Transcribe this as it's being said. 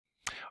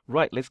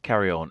Right, let's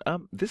carry on.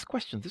 This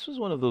was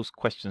one of those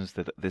questions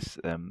that this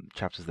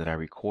chapters that I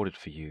recorded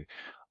for you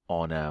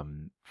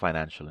on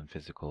financial and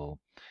physical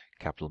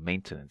capital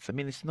maintenance. I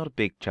mean, it's not a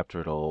big chapter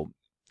at all.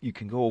 You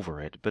can go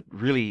over it, but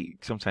really,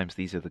 sometimes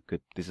these are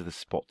the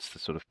spots to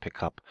sort of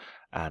pick up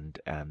and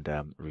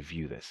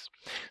review this.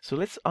 So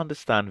let's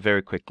understand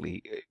very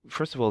quickly.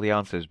 First of all, the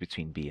answer is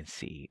between B and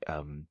C.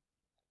 And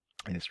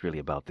it's really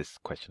about this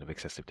question of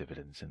excessive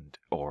dividends and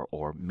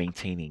or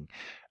maintaining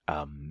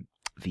um,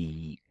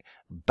 the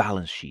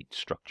balance sheet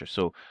structure.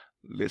 So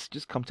let's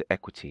just come to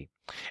equity.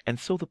 And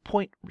so the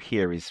point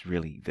here is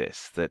really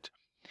this, that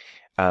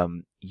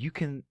you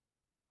can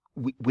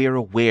we're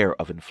aware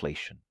of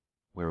inflation.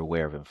 We're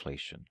aware of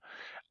inflation.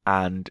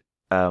 And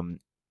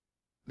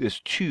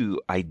there's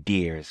two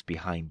ideas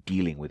behind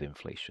dealing with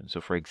inflation.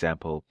 So for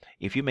example,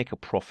 if you make a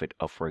profit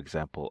of, for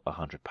example,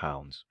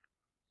 £100,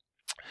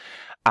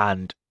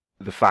 and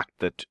the fact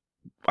that,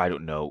 I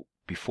don't know,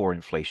 before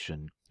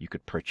inflation, you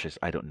could purchase,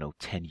 I don't know,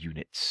 10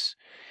 units,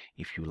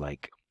 if you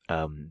like,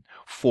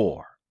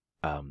 for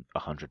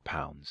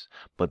 £100.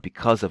 But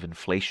because of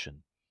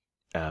inflation,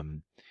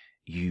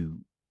 you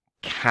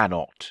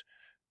cannot,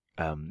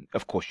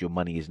 of course, your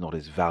money is not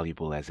as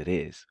valuable as it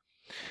is.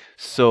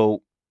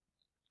 So,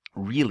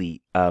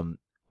 really,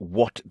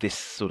 what this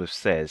sort of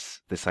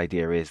says, this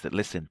idea is that,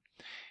 listen,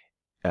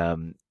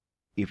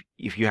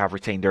 if you have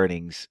retained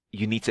earnings,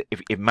 you need to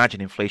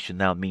imagine inflation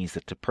now means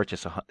that to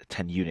purchase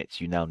 10 units,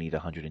 you now need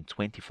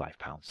 £125,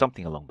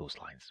 something along those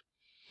lines.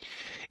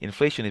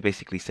 Inflation is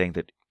basically saying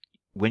that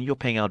when you're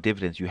paying out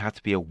dividends, you have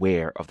to be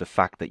aware of the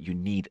fact that you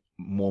need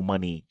more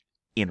money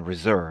in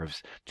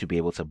reserves to be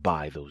able to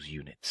buy those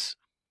units.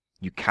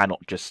 You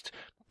cannot just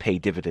pay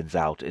dividends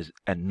out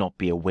and not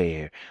be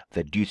aware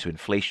that due to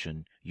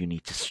inflation, you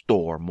need to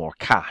store more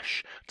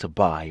cash to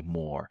buy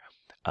more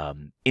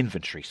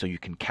inventory so you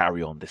can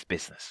carry on this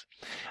business.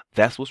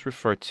 That's what's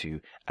referred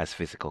to as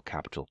physical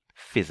capital.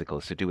 Physical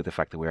is to do with the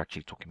fact that we're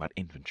actually talking about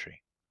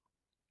inventory.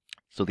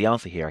 So the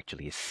answer here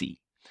actually is C.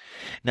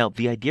 Now,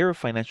 the idea of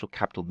financial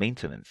capital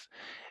maintenance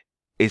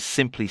is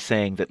simply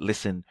saying that,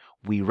 listen,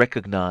 we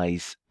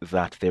recognize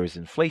that there is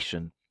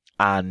inflation,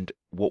 and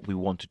what we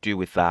want to do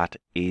with that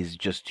is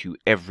just to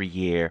every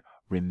year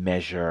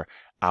remeasure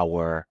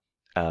our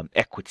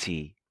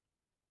equity,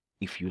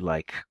 if you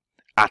like,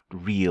 at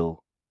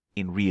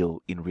in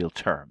real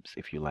terms,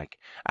 if you like,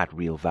 at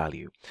real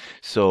value.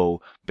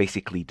 So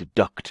basically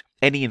deduct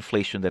any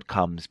inflation that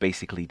comes,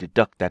 basically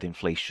deduct that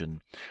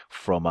inflation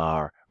from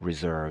our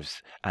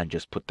reserves and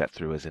just put that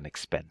through as an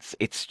expense.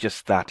 It's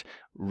just that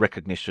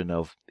recognition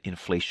of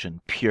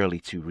inflation purely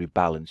to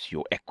rebalance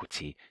your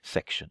equity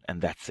section, and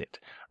that's it,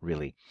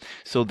 really.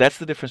 So that's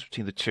the difference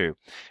between the two.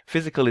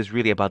 Physical is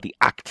really about the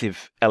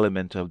active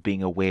element of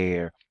being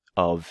aware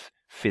of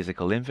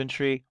physical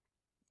inventory,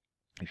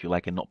 if you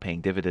like, and not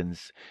paying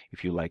dividends,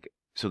 if you like,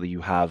 so that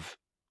you have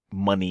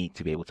money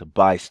to be able to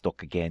buy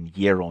stock again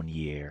year on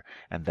year.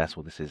 And that's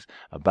what this is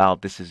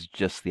about. This is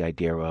just the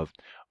idea of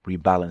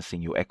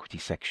rebalancing your equity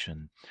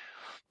section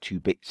to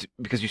be,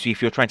 because you see,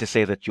 if you're trying to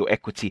say that your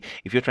equity,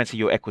 if you're trying to say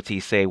your equity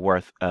is, say,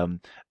 worth a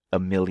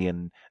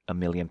million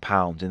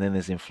pounds, and then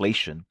there's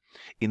inflation,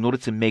 in order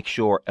to make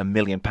sure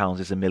 £1,000,000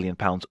 is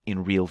 £1,000,000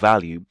 in real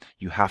value,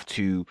 you have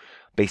to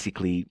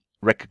basically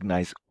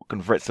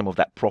convert some of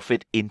that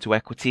profit into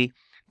equity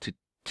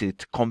to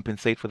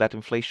compensate for that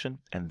inflation.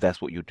 And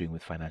that's what you're doing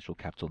with financial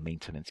capital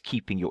maintenance,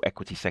 keeping your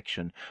equity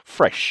section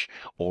fresh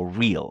or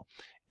real,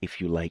 if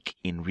you like,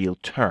 in real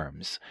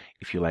terms,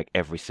 if you like,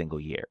 every single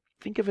year.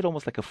 Think of it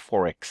almost like a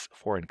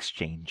foreign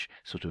exchange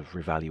sort of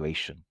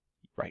revaluation,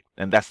 right?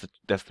 And that's the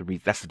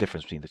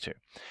difference between the two.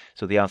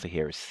 So the answer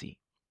here is C.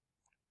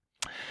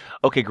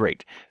 Okay,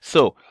 great.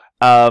 So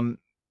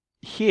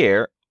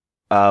here,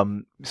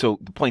 so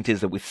the point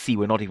is that with C,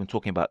 we're not even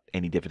talking about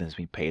any dividends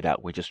being paid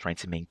out. We're just trying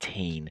to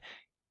maintain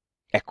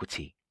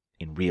equity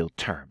in real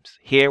terms.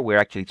 Here, we're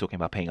actually talking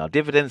about paying out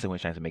dividends, and we're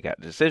trying to make a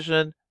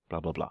decision, blah,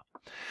 blah, blah.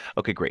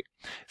 Okay, great.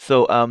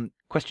 So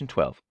question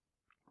 12.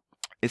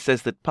 It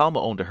says that Palmer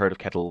owned a herd of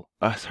cattle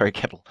for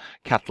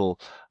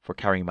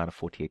carrying amount of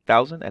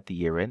 48,000. At the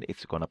year end,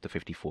 it's gone up to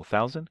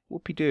 54,000.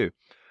 Whoopie-doo.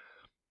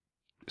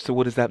 So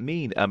what does that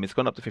mean? It's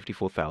gone up to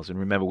 54,000.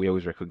 Remember, we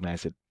always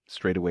recognize it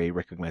straight away,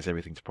 recognize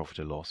everything to profit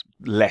or loss,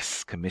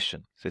 less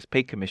commission. So it's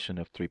paid commission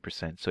of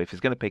 3%. So if it's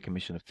going to pay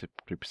commission of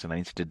 3%, I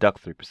need to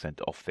deduct 3%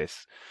 off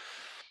this,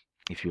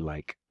 if you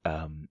like,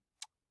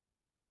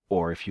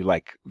 or if you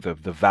like, the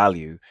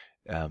value,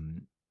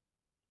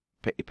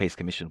 it pays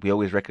commission. We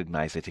always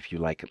recognize it, if you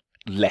like,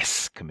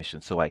 less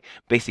commission. So I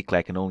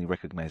can only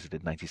recognize it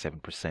at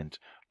 97%.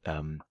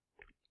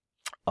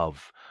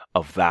 Of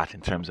that in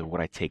terms of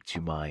what I take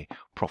to my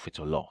profit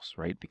or loss,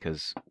 right?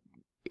 Because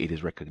it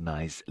is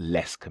recognized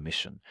less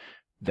commission.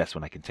 That's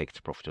when I can take it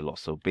to profit or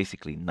loss. So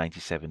basically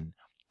 97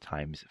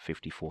 times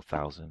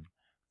 54,000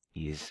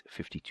 is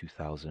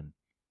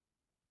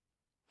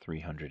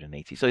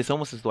 52,380. So it's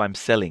almost as though I'm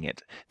selling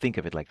it. Think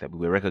of it like that.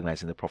 We're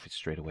recognizing the profit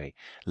straight away,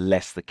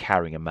 less the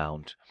carrying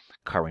amount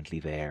currently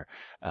there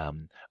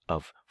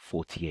of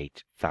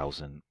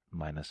 48,000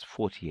 minus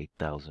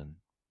 48,000,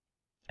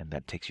 and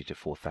that takes you to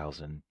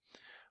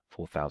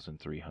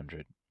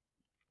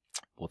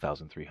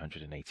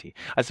 4,380.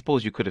 I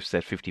suppose you could have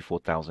said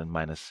 54,000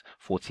 minus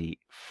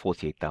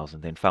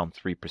 48,000, then found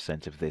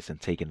 3% of this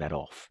and taken that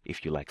off,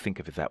 if you like. Think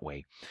of it that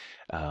way.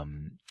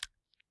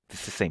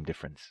 It's the same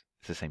difference.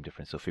 It's the same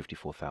difference. So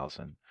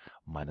 54,000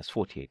 minus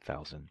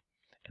 48,000,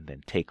 and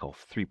then take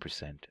off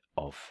 3%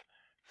 of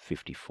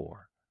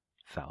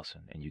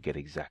 54,000, and you get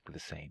exactly the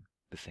same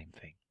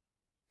thing.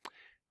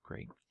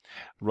 Great.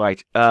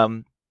 Right.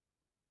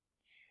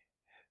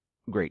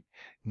 Great.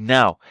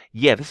 Now,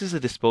 yeah, this is a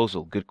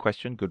disposal. Good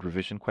question. Good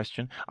revision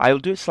question. I'll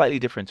do it slightly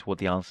different to what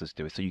the answers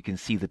do. So you can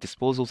see the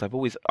disposals, I've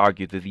always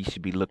argued that these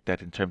should be looked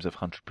at in terms of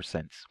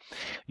 100%.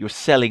 You're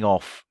selling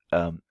off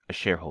a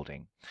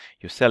shareholding.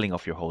 You're selling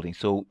off your holding.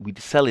 So we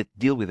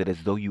deal with it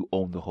as though you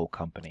own the whole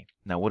company.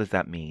 Now, what does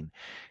that mean?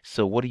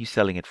 So what are you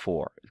selling it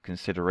for?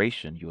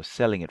 Consideration, you're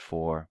selling it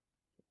for,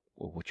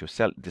 or what your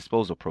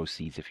disposal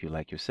proceeds, if you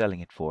like, you're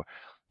selling it for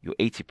your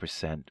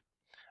 80%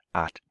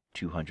 at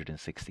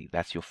 260.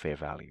 That's your fair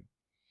value,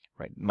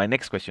 right? My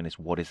next question is,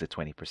 what is the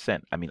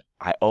 20%? I mean,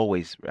 I've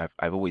always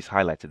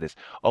highlighted this.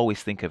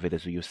 Always think of it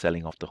as you're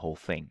selling off the whole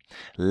thing,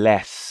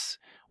 less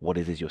what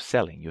it is you're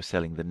selling. You're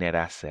selling the net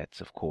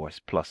assets, of course,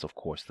 plus, of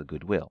course, the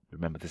goodwill.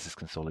 Remember, this is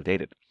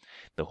consolidated.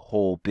 The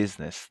whole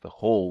business, the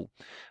whole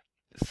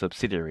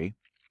subsidiary,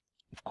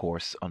 of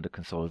course, under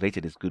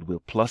consolidated is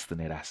goodwill plus the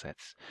net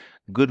assets.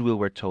 Goodwill,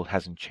 we're told,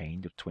 hasn't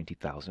changed, of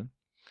 20,000.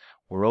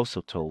 We're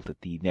also told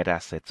that the net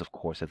assets, of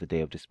course, at the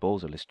day of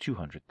disposal is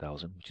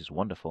 200,000, which is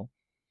wonderful.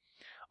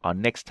 Our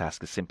next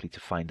task is simply to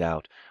find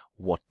out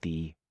what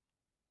the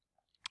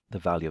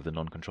value of the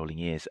non-controlling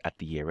is at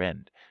the year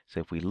end. So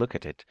if we look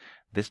at it,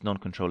 this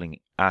non-controlling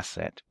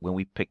asset,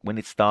 when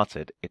it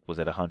started, it was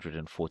at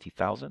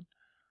 140,000,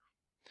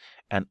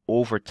 and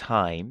over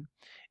time,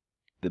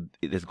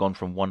 it has gone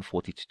from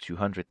 140 to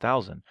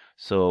 200,000.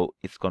 So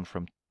it's gone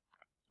from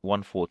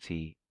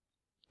 140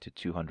 to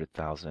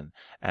 200,000,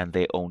 and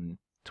they own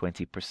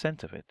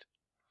 20% of it,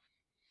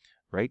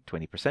 right?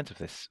 20% of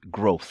this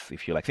growth,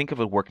 if you like. Think of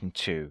it working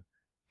two,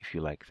 if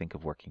you like. Think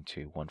of working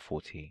two,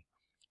 140,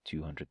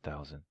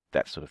 200,000,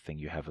 that sort of thing.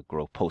 You have a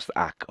growth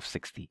post-AC of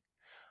 60,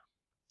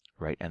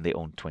 right? And they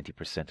own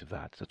 20% of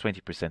that. So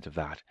 20% of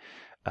that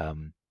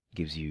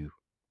gives you,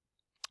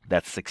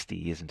 that's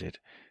 60, isn't it?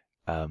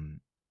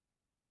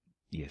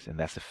 Yes, and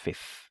that's a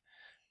fifth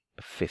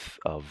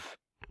of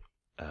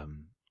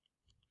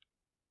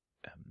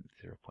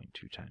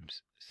 0.2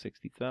 times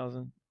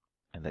 60,000,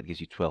 and that gives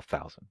you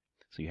 12,000.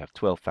 So you have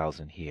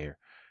 12,000 here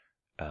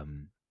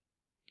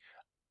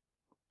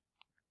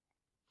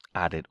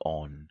added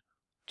on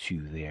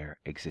to their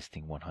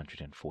existing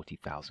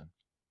 140,000.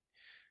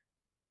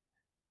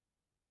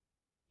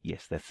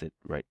 Yes, that's it,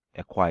 right?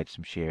 Acquired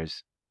some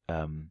shares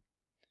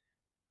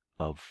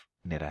of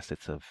net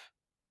assets of,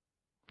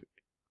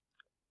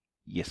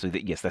 yes, so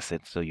yes, that's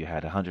it. So you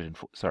had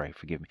 104, sorry,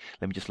 forgive me.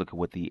 Let me just look at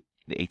what the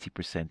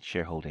 80%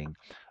 shareholding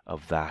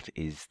of that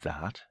is.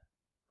 That,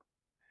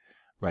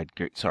 right?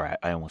 Sorry,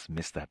 I almost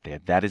missed that there.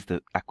 That is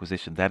the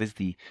acquisition. That is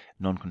the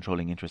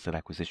non-controlling interest at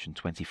acquisition,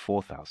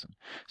 24,000.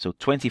 So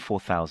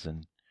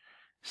 24,000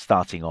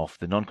 starting off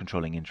the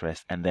non-controlling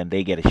interest, and then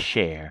they get a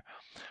share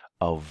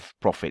of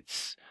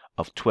profits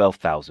of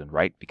 12,000,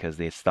 right? Because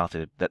they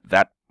started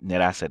that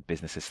net asset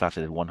business has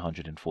started at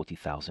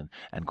 140,000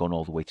 and gone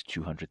all the way to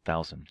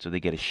 200,000. So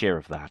they get a share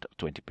of that of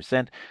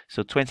 20%.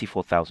 So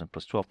 24,000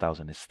 plus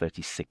 12,000 is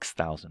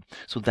 36,000.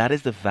 So that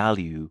is the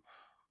value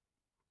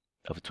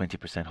of a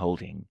 20%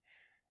 holding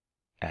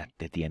at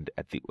the end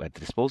at the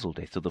disposal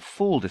date. So the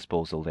full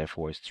disposal,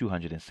 therefore, is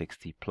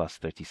 260 plus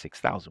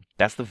 36,000.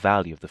 That's the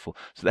value of the full.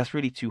 So that's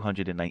really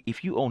 209.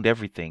 If you owned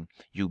everything,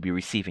 you'll be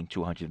receiving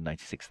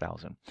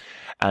 296,000,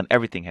 and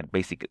everything had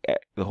basically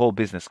the whole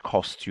business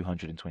cost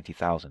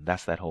 220,000.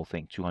 That's that whole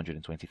thing,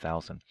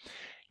 220,000,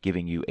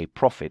 giving you a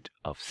profit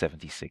of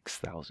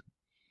 76,000.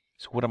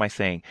 So what am I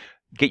saying?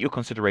 Get your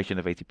consideration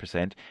of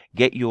 80%.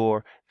 Get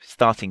your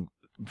starting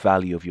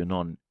value of your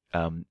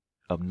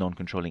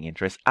non-controlling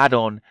interest, add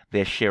on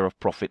their share of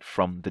profit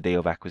from the day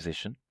of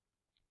acquisition.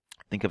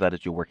 Think of that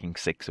as you're working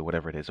 6 or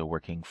whatever it is, or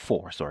working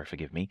 4, sorry,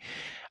 forgive me.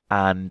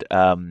 And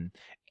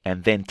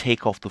then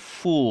take off the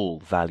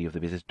full value of the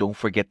business. Don't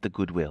forget the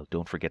goodwill.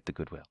 Don't forget the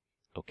goodwill.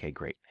 Okay,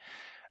 great.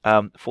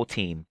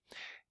 14.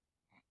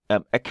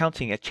 A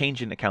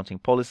change in accounting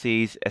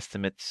policies,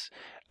 estimates,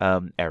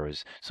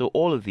 errors. So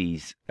all of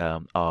these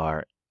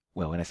are,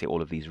 well, when I say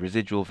all of these,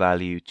 residual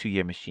value,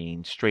 2-year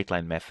machine, straight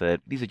line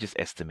method, these are just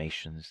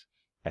estimations.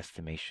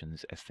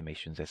 Estimations.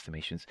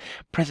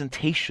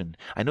 Presentation,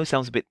 I know it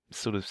sounds a bit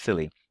sort of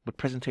silly, but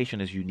presentation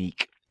is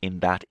unique in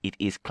that it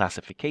is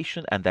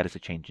classification, and that is a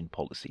change in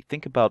policy.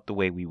 Think about the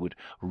way we would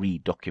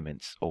read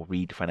documents or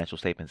read financial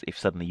statements if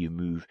suddenly you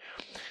move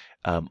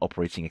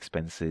operating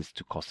expenses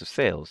to cost of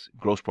sales.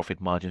 Gross profit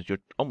margins, you're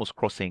almost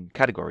crossing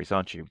categories,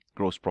 aren't you?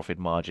 Gross profit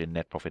margin,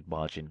 net profit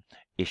margin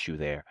issue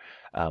there.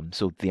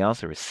 So the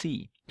answer is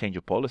C, change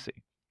of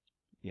policy.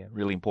 Yeah,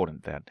 really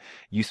important that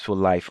useful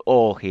life,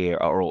 all here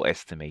are all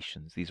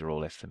estimations. These are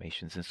all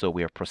estimations. And so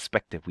we are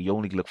prospective. We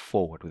only look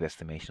forward with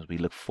estimations. We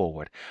look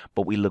forward,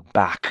 but we look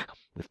back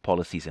with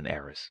policies and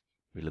errors.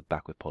 We look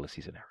back with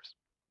policies and errors.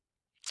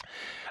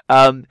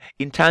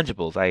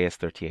 Intangibles, IAS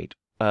 38.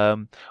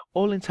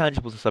 All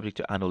intangibles are subject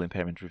to annual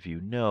impairment review.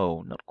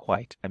 No, not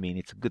quite. I mean,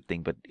 it's a good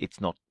thing, but it's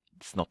not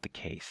the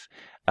case.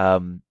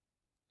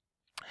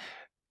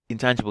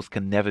 Intangibles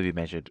can never be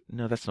measured.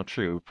 No, that's not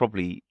true.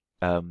 Probably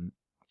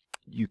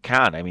you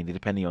can. I mean,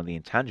 depending on the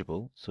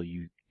intangible. So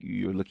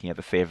you're looking at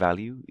the fair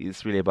value.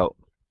 It's really about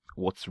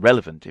what's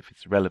relevant. If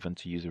it's relevant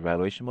to use a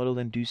valuation model,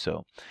 then do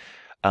so.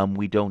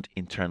 We don't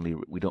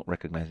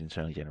recognize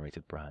internally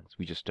generated brands.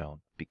 We just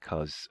don't,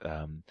 because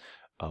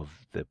of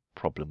the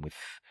problem with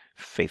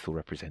faithful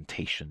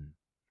representation.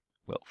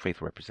 Well,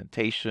 faithful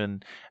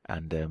representation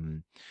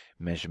and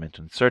measurement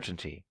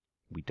uncertainty.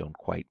 We don't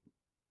quite,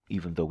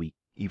 even though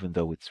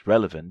it's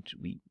relevant,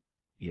 we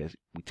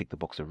tick the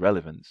box of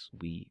relevance.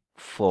 We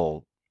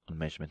fall on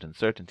measurement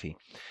uncertainty.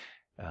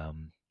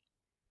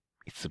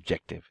 It's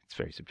subjective. It's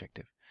very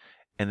subjective.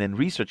 And then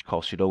research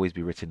costs should always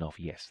be written off.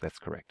 Yes, that's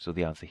correct. So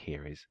the answer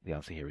here is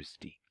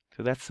D.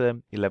 So that's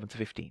 11 to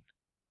 15.